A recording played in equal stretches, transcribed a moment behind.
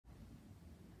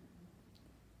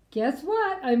Guess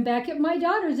what? I'm back at my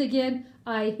daughter's again.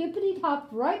 I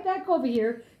hippity-hopped right back over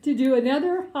here to do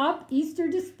another Hop Easter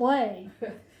display.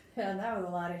 Yeah, that was a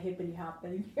lot of hippity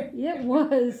hopping. It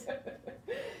was.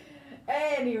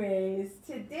 Anyways,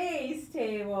 today's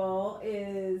table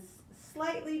is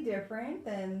slightly different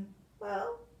than,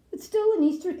 well, It's still an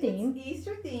Easter theme. It's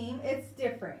Easter theme. It's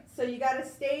different. So you got to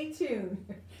stay tuned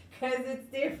because it's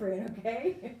different,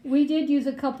 okay? We did use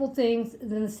a couple things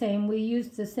the same. We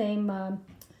used the same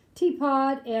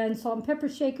teapot and salt and pepper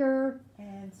shaker.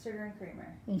 And sugar and creamer.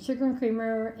 And sugar and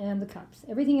creamer and the cups.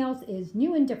 Everything else is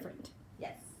new and different.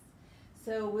 Yes.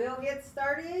 So we'll get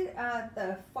started at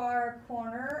the far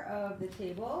corner of the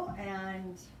table,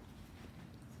 and so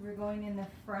we're going in the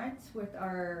front with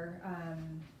our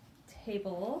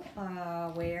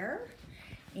tableware.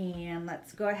 And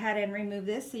let's go ahead and remove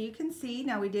this so you can see.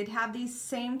 Now we did have these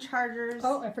same chargers.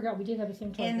 Oh, I forgot we did have the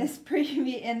same charger.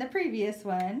 In the previous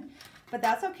one, but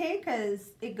that's okay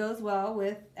because it goes well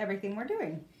with everything we're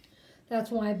doing.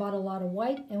 That's why I bought a lot of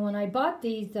white. And when I bought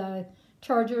these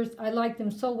chargers, I liked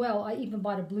them so well, I even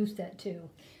bought a blue set too.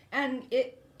 And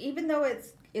it, even though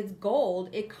it's gold,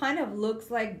 it kind of looks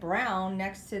like brown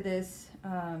next to this.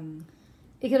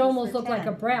 It could almost look like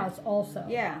a brass also.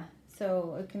 Yeah,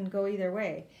 so it can go either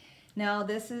way. Now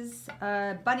this is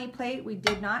a bunny plate we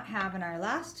did not have in our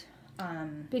last.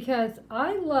 Because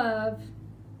I love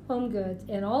Home Goods,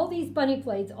 and all these bunny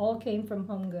plates all came from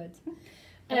Home Goods.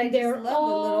 And they're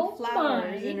all the little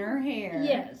flowers mine. in her hair.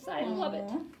 Yes, I love it.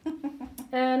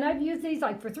 And I've used these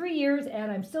like for 3 years,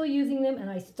 and I'm still using them, and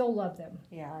I still love them.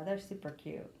 Yeah, they're super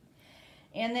cute.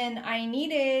 And then I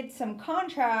needed some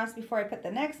contrast before I put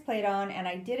the next plate on, and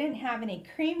I didn't have any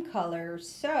cream colors,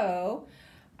 so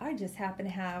I just happen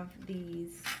to have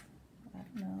these, I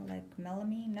don't know, like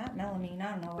melamine, not melamine,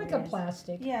 I don't know what Like it a is.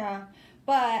 plastic. Yeah,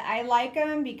 but I like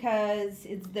them because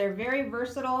they're very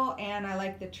versatile, and I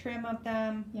like the trim of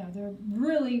them. Yeah, they're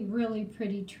really, really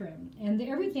pretty trim. And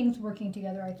everything's working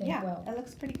together, I think, Yeah, well. that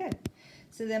looks pretty good.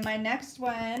 So then my next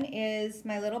one is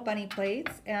my little bunny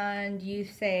plates, and you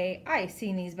say, I've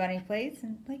seen these bunny plates,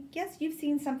 and like, yes, you've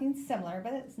seen something similar,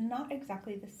 but it's not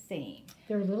exactly the same.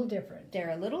 They're a little different.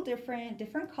 They're a little different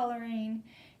coloring,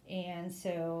 and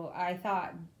so I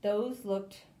thought those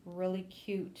looked really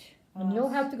cute. And you'll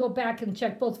have to go back and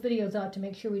check both videos out to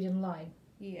make sure we didn't lie.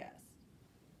 Yes.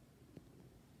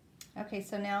 Okay,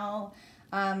 so now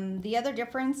the other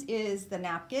difference is the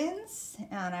napkins,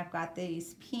 and I've got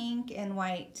these pink and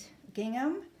white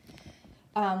gingham,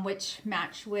 which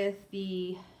match with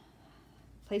the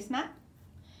placemat,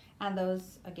 and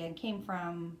those again came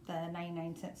from the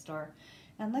 99-cent store.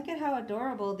 And look at how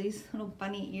adorable these little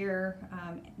bunny ear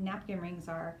napkin rings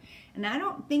are. And I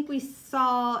don't think we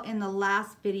saw in the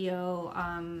last video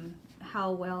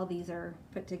how well these are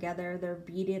put together. They're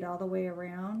beaded all the way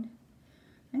around.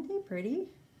 Aren't they pretty?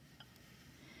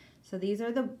 So these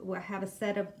are I have a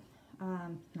set of,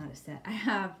 not a set, I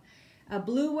have a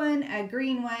blue one, a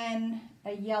green one,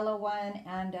 a yellow one,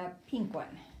 and a pink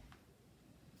one.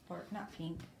 Or not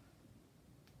pink,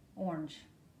 orange.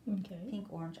 Okay. Pink,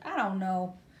 orange. I don't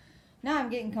know. Now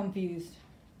I'm getting confused.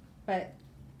 But,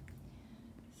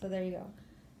 so there you go.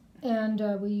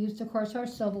 And we used, of course, our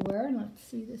silverware. And let's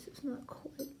see, this is not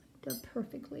quite lined up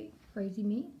perfectly. Crazy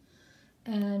me.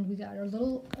 And we got our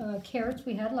little carrots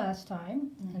we had last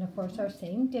time. And, of course, our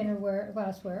same dinnerware,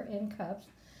 glassware, and cups.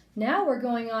 Now we're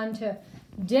going on to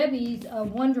Debbie's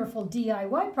wonderful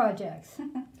DIY projects.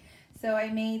 So I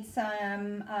made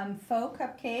some faux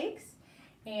cupcakes.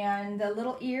 And the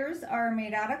little ears are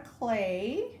made out of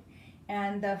clay,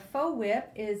 and the faux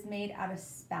whip is made out of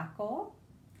spackle.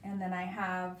 And then I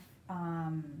have,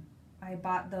 I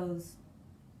bought those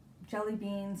jelly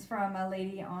beans from a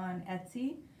lady on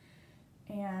Etsy,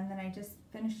 and then I just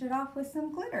finished it off with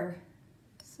some glitter.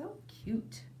 So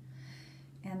cute.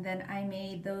 And then I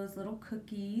made those little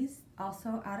cookies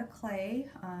also out of clay,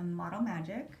 Model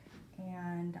Magic,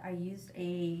 and I used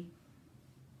a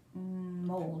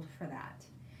mold for that.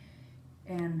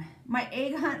 And my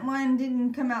egg hunt one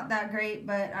didn't come out that great,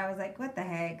 but I was like, what the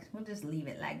heck, we'll just leave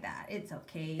it like that. It's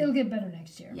okay. It'll get better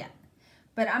next year. Yeah.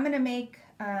 But I'm going to make,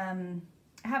 I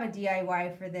have a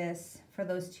DIY for this, for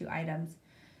those two items.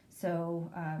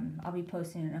 So I'll be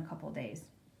posting in a couple days.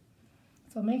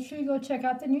 So make sure you go check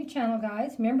out the new channel,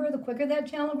 guys. Remember, the quicker that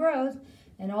channel grows,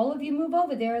 and all of you move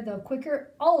over there, the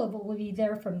quicker all of it will be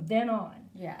there from then on.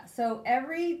 Yeah, so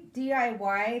every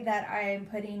DIY that I'm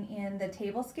putting in the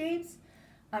Tablescapes,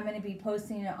 I'm going to be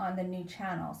posting it on the new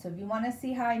channel. So if you want to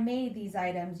see how I made these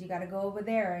items, you got to go over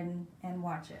there and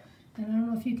watch it. And I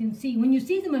don't know if you can see, when you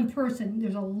see them in person,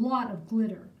 there's a lot of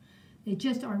glitter. They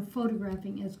just aren't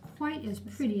photographing as quite as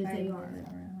pretty as they are.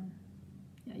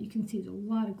 Yeah, you can see there's a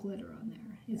lot of glitter on there.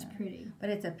 It's pretty. But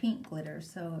it's a pink glitter,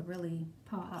 so it really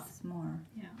pops more.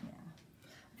 Yeah.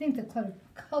 I think the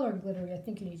colored glitter, I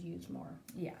think you need to use more.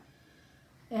 Yeah.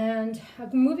 And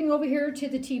moving over here to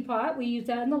the teapot, we used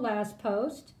that in the last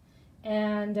post.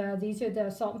 And these are the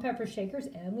salt and pepper shakers,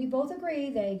 and we both agree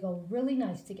they go really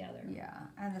nice together. Yeah,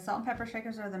 and the salt and pepper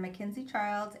shakers are the Mackenzie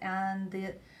Child, and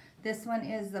this one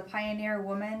is the Pioneer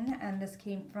Woman, and this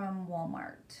came from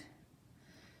Walmart.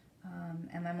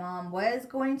 And my mom was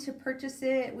going to purchase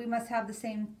it. We must have the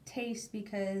same taste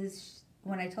because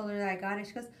when I told her that I got it,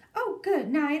 she goes, "Oh, good,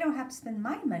 now I don't have to spend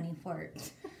my money for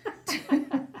it."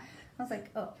 I was like,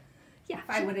 oh. Yeah, if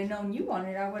I would have known you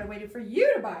wanted it, I would have waited for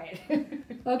you to buy it.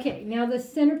 Okay, now the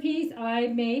centerpiece I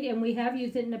made, and we have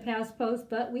used it in a past post,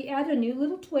 but we add a new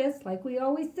little twist, like we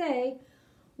always say.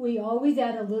 We always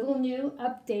add a little new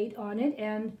update on it,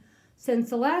 and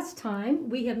since the last time,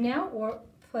 we have now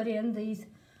put in these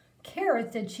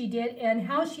carrots that she did, and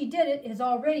how she did it is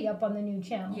already up on the new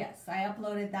channel. Yes, I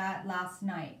uploaded that last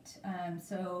night.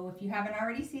 So if you haven't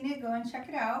already seen it, go and check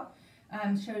it out.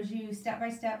 Shows you step by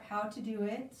step how to do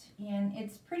it, and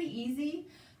it's pretty easy.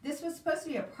 This was supposed to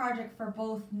be a project for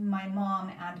both my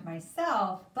mom and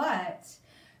myself, but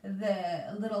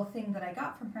the little thing that I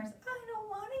got from her is, I don't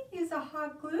want to use a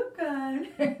hot glue gun.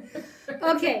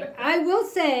 Okay, I will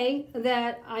say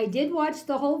that I did watch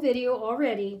the whole video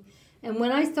already, and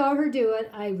when I saw her do it,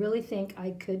 I really think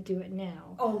I could do it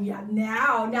now. Oh yeah,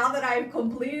 now that I've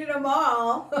completed them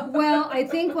all. Well, I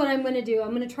think what I'm going to do,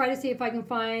 I'm going to try to see if I can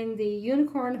find the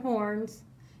unicorn horns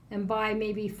and buy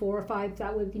maybe 4 or 5.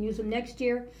 That way we can use them next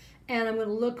year. And I'm going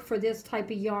to look for this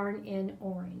type of yarn in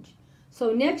orange.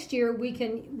 So next year we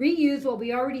can reuse what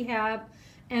we already have,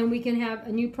 and we can have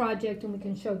a new project and we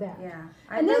can show that. Yeah,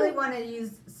 I really want to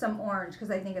use some orange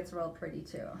because I think it's real pretty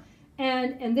too.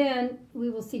 And then we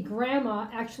will see Grandma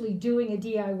actually doing a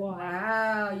DIY.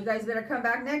 Wow, you guys better come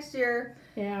back next year.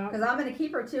 Yeah. Because I'm going to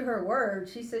keep her to her word.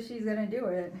 She says she's going to do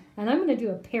it. And I'm going to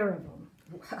do a pair of them.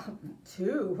 Wow,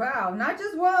 2. Wow, not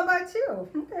just 1, but 2.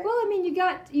 Okay. Well, I mean, you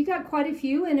got quite a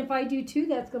few, and if I do 2,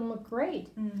 that's going to look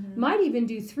great. Mm-hmm. Might even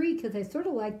do 3 because I sort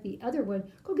of like the other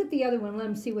one. Go get the other one. Let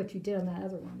them see what you did on that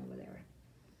other one over there.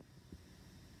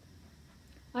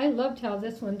 I loved how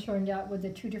this one turned out with the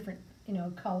 2 different,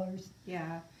 colors.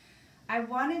 Yeah. I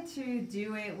wanted to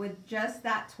do it with just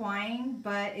that twine,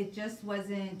 but it just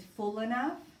wasn't full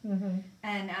enough. Mm-hmm.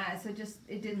 And so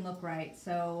it didn't look right.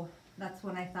 So that's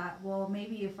when I thought, well,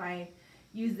 maybe if I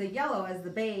use the yellow as the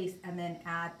base and then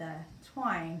add the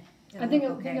twine, I think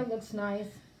it looks nice.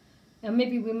 And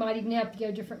maybe we might even have to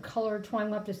get a different color twine.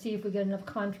 We'll have to see if we get enough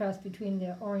contrast between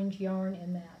the orange yarn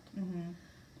and that. Mm-hmm.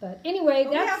 But anyway,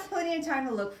 we have plenty of time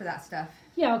to look for that stuff.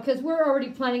 Yeah, because we're already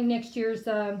planning next year's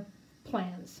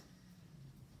plans.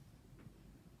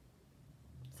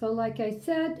 So like I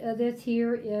said, this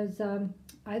here is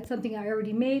something I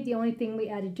already made. The only thing we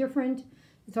added different,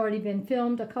 it's already been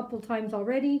filmed a couple times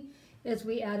already, is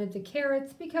we added the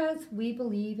carrots because we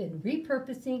believe in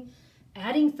repurposing,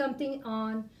 adding something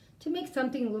on to make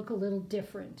something look a little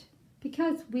different,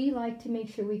 because we like to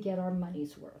make sure we get our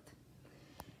money's worth.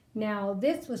 Now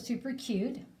this was super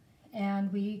cute, and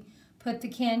we put the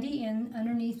candy in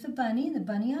underneath the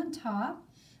bunny on top.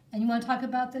 And you want to talk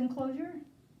about the enclosure?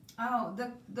 Oh,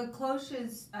 the cloche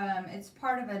is, it's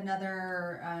part of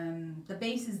another, the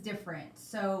base is different.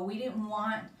 So we didn't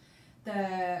want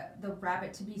the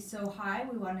rabbit to be so high.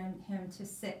 We wanted him to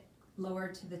sit lower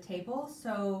to the table.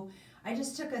 So I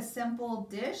just took a simple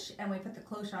dish and we put the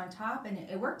cloche on top, and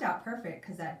it worked out perfect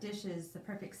because that dish is the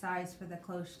perfect size for the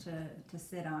cloche to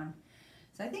sit on.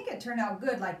 So I think it turned out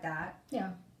good like that. Yeah.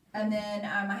 And then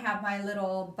I have my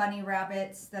little bunny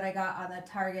rabbits that I got on the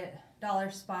Target dollar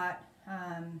spot.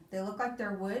 They look like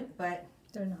they're wood, but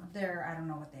they're not. I don't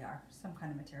know what they are, some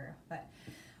kind of material. But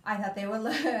I thought they would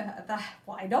look,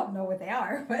 well, I don't know what they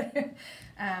are, but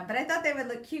I thought they would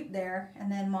look cute there. And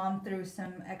then Mom threw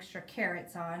some extra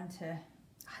carrots on to,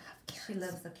 I love carrots. She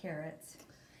loves the carrots.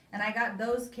 And I got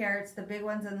those carrots, the big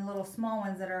ones and the little small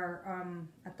ones that are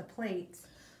at the plates,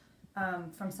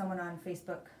 from someone on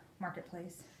Facebook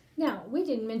Marketplace. Now, we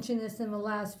didn't mention this in the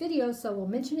last video, so we'll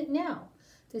mention it now.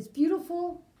 This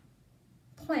beautiful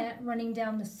plant running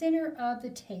down the center of the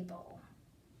table.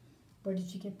 Where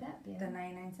did you get that, Ben? The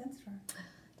 99-cent store.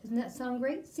 Doesn't that sound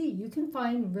great? See, you can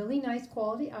find really nice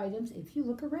quality items if you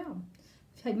look around.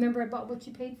 Remember about what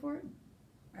you paid for it?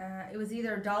 It was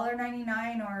either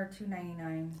 $1.99 or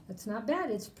 $2.99. That's not bad.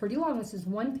 It's pretty long. This is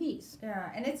one piece. Yeah,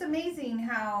 and it's amazing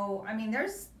how, I mean,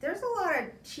 there's a lot of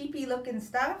cheapy looking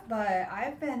stuff, but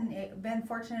I've been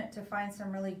fortunate to find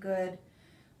some really good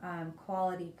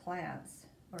quality plants.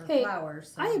 or Hey,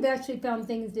 flowers. So. I have actually found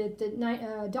things at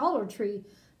the Dollar Tree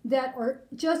that are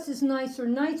just as nice or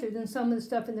nicer than some of the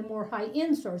stuff in the more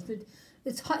high-end stores.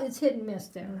 It's hit and miss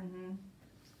there. Mm-hmm.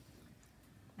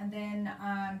 And then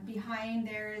behind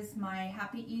there is my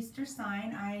Happy Easter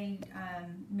sign. I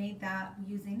made that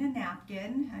using a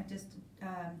napkin. I just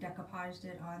decoupaged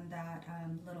it on that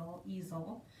little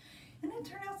easel. And it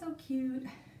turned out so cute.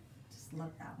 Just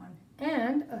love that one.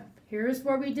 And here's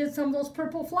where we did some of those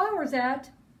purple flowers at.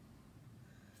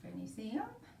 Can you see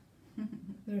them?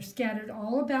 They're scattered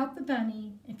all about the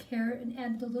bunny, and carrot, and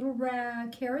add the little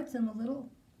carrots and the little.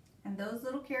 And those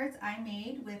little carrots I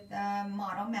made with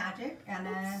Model Magic and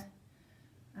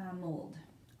a mold.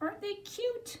 Aren't they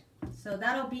cute? So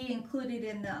that'll be included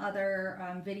in the other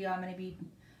video I'm going to be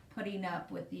putting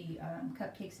up with the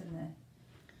cupcakes and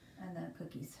the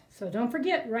cookies. So don't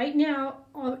forget, right now,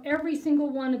 every single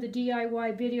one of the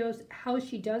DIY videos, how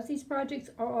she does these projects,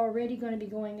 are already going to be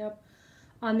going up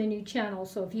on the new channel.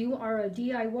 So if you are a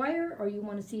DIYer or you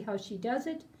want to see how she does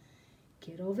it,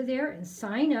 get over there and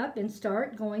sign up and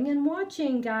start going and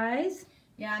watching, guys.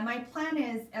 Yeah, and my plan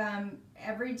is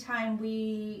every time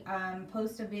we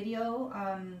post a video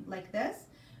like this,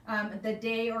 the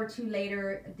day or two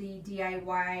later, the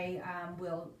DIY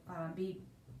will be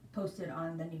posted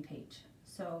on the new page.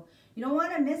 So you don't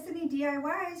want to miss any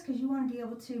DIYs because you want to be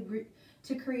able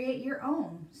to create your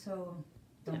own. So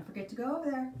don't forget to go over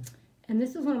there. And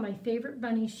this is one of my favorite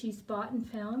bunnies she's bought and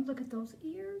found. Look at those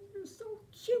ears; they're so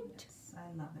cute. Yes,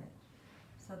 I love it.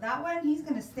 So that one, he's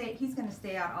gonna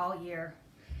stay out all year.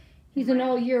 He's an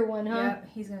all-year one, huh? Yep,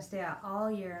 he's gonna stay out all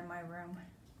year in my room.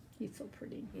 He's so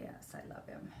pretty. Yes, I love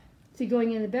him. Is he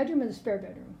going in the bedroom or the spare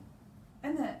bedroom?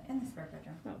 In the spare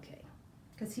bedroom. Okay.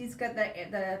 Because he's got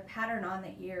the pattern on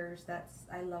the ears.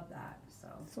 I love that.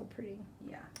 So pretty.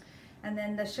 Yeah. And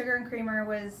then the sugar and creamer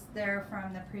was there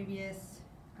from the previous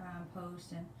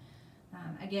post, and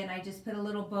again, I just put a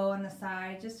little bow on the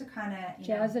side just to kind of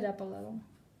Jazz it up a little.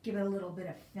 give it a little bit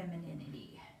of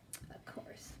femininity. Of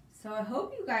course. So I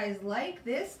hope you guys like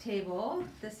this table.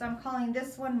 I'm calling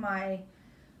this one my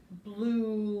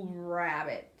blue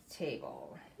rabbit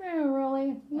table. Oh,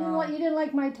 really? You didn't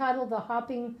like my title, the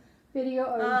hopping video?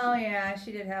 Oh yeah,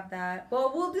 she did have that.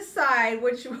 Well, we'll decide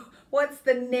what's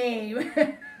the name.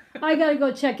 I gotta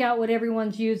go check out what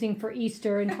everyone's using for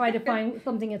Easter and try to find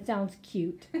something that sounds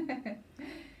cute.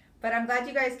 But I'm glad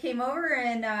you guys came over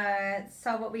and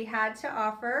saw what we had to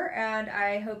offer, and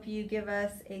I hope you give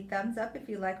us a thumbs up if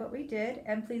you like what we did,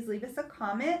 and please leave us a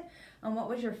comment on what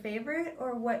was your favorite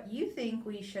or what you think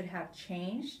we should have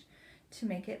changed to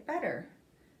make it better.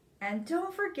 And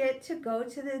don't forget to go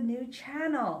to the new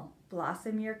channel,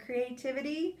 Blossom Your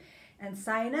Creativity, and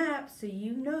sign up so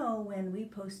you know when we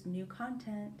post new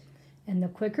content. And the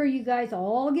quicker you guys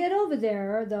all get over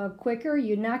there, the quicker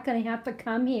you're not going to have to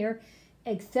come here,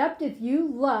 except if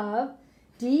you love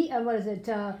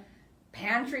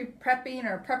pantry prepping,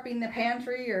 or prepping the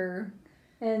pantry, or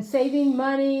and saving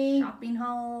money, shopping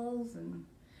hauls. And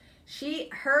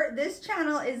this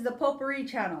channel is the potpourri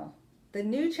channel. The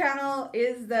new channel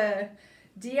is the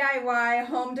DIY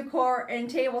home decor and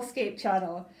tablescape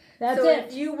channel. That's so it.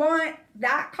 If you want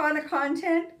that kind of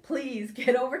content, please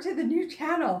get over to the new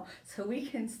channel so we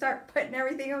can start putting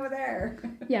everything over there.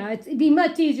 Yeah, it'd be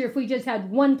much easier if we just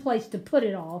had one place to put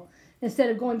it all instead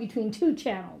of going between two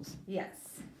channels. Yes.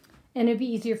 And it'd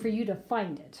be easier for you to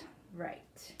find it.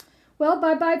 Right. Well,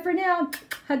 bye-bye for now.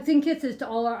 Hugs and kisses to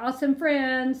all our awesome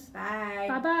friends. Bye.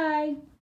 Bye-bye.